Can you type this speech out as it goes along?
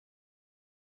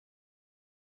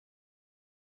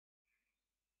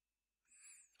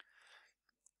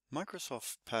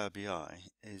Microsoft Power BI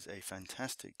is a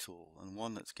fantastic tool and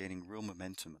one that's gaining real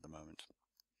momentum at the moment.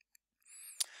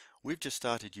 We've just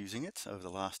started using it over the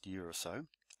last year or so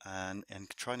and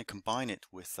trying to combine it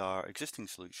with our existing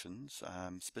solutions,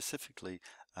 specifically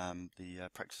the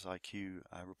Praxis IQ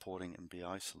reporting and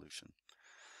BI solution.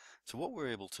 So what we're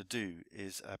able to do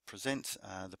is present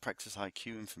the Praxis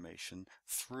IQ information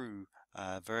through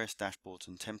various dashboards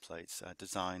and templates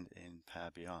designed in Power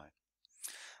BI.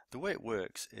 The way it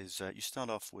works is you start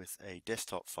off with a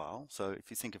desktop file. So if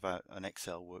you think about an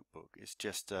Excel workbook, it's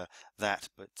just that,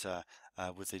 but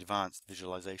with advanced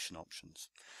visualization options.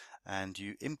 And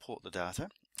you import the data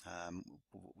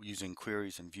using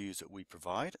queries and views that we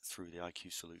provide through the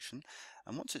IQ solution.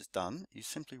 And once it's done, you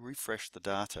simply refresh the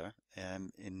data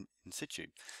in situ.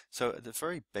 So at the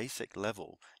very basic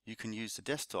level, you can use the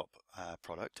desktop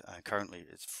product. Currently,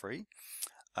 it's free.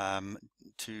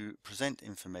 To present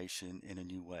information in a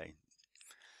new way.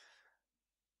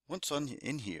 Once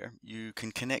in here, you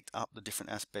can connect up the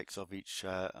different aspects of each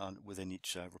within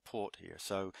each report here.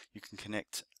 So you can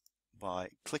connect by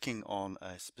clicking on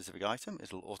a specific item.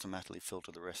 It'll automatically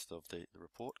filter the rest of the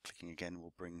report. Clicking again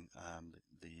will bring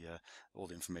all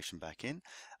the information back in.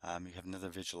 You have another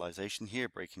visualization here,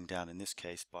 breaking down in this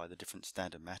case by the different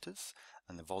standard matters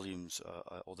and the volumes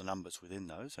or the numbers within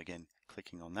those. Again,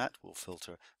 clicking on that will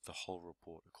filter the whole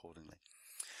report accordingly.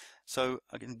 So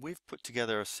again, we've put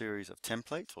together a series of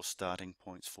templates or starting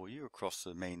points for you across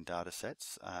the main data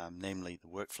sets, namely the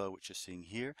workflow which you're seeing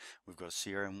here. We've got a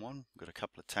CRM one, we've got a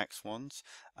couple of tax ones,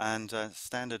 and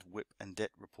standard WIP and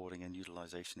debt reporting and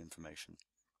utilization information.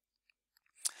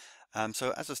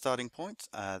 So as a starting point,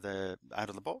 they're out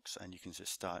of the box and you can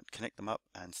just connect them up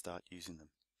and start using them.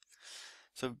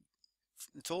 So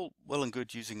it's all well and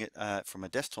good using it from a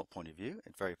desktop point of view.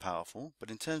 It's very powerful, but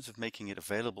in terms of making it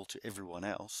available to everyone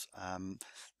else, the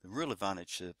real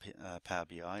advantage to Power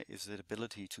BI is the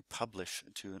ability to publish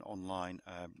to an online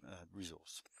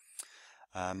resource.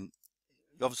 You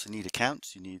obviously need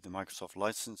accounts, you need the Microsoft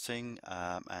licensing,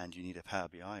 and you need a Power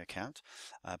BI account.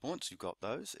 But once you've got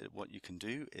those, what you can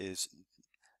do is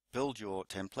build your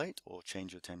template or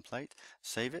change your template,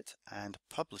 save it, and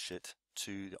publish it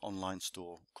to the online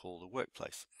store called the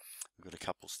Workplace. We've got a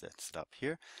couple set up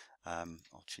here. I'll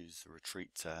choose the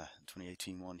Retreat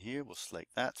 2018 one here. We'll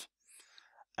select that,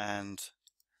 and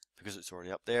because it's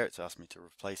already up there, it's asked me to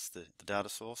replace the data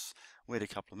source. Wait a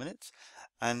couple of minutes,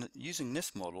 and using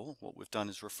this model, what we've done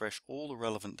is refresh all the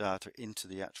relevant data into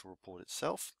the actual report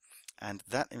itself, and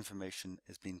that information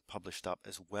is being published up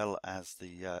as well as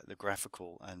the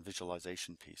graphical and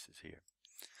visualization pieces here.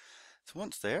 So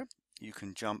once there, you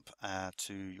can jump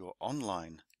to your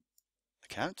online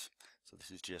account. So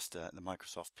this is just the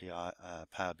Microsoft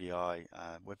Power BI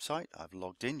website. I've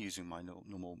logged in using my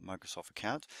normal Microsoft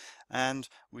account, and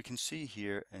we can see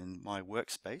here in my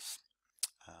workspace,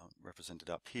 represented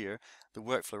up here, the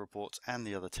workflow reports and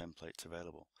the other templates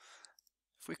available.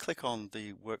 If we click on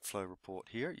the workflow report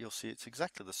here, you'll see it's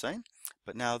exactly the same,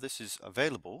 but now this is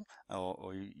available,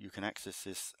 or you can access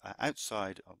this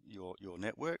outside of your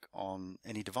network on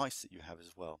any device that you have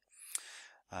as well.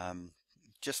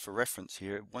 Just for reference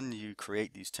here, when you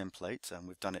create these templates, and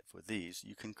we've done it for these,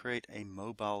 you can create a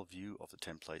mobile view of the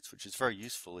templates, which is very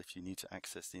useful if you need to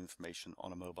access the information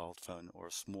on a mobile phone or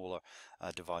a smaller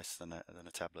device than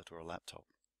a tablet or a laptop.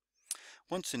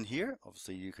 Once in here,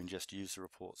 obviously you can just use the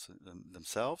reports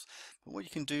themselves, but what you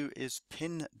can do is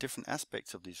pin different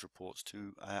aspects of these reports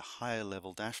to a higher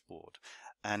level dashboard.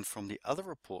 And from the other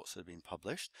reports that have been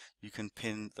published, you can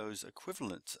pin those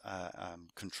equivalent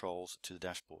controls to the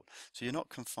dashboard. So you're not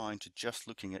confined to just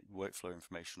looking at workflow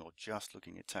information or just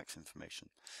looking at tax information.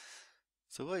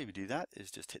 So the way we do that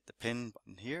is just hit the pin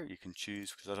button here. You can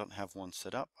choose, because I don't have one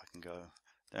set up, I can go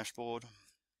dashboard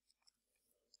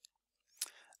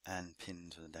and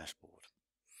pin to the dashboard.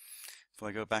 If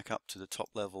I go back up to the top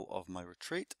level of my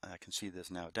retreat, I can see there's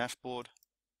now a dashboard.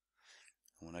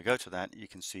 And when I go to that, you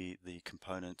can see the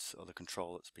components or the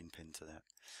control that's been pinned to that.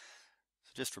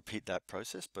 So just repeat that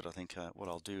process, but I think what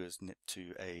I'll do is nip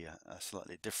to a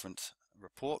slightly different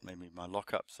report, maybe my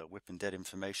lockup, so WIP and debt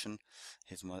information.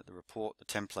 Here's the report, the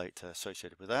template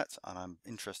associated with that, and I'm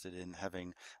interested in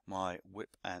having my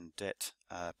WIP and debt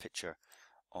picture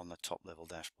on the top level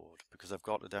dashboard. Because I've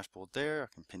got a dashboard there,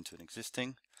 I can pin to an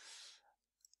existing,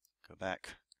 go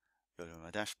back, go to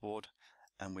my dashboard,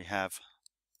 and we have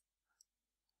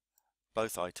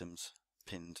both items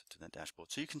pinned to that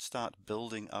dashboard. So you can start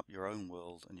building up your own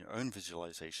world and your own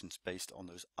visualizations based on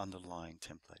those underlying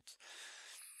templates.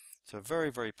 So a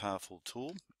very, very powerful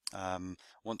tool.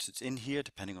 Once it's in here,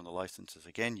 depending on the licenses,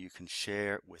 again, you can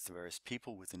share with the various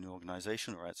people within the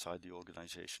organization or outside the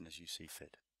organization as you see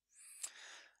fit.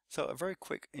 So a very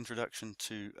quick introduction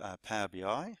to Power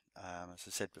BI. As I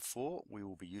said before, we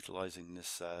will be utilizing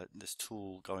this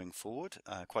tool going forward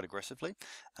quite aggressively,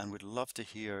 and would love to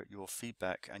hear your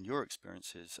feedback and your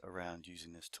experiences around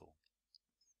using this tool.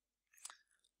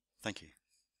 Thank you.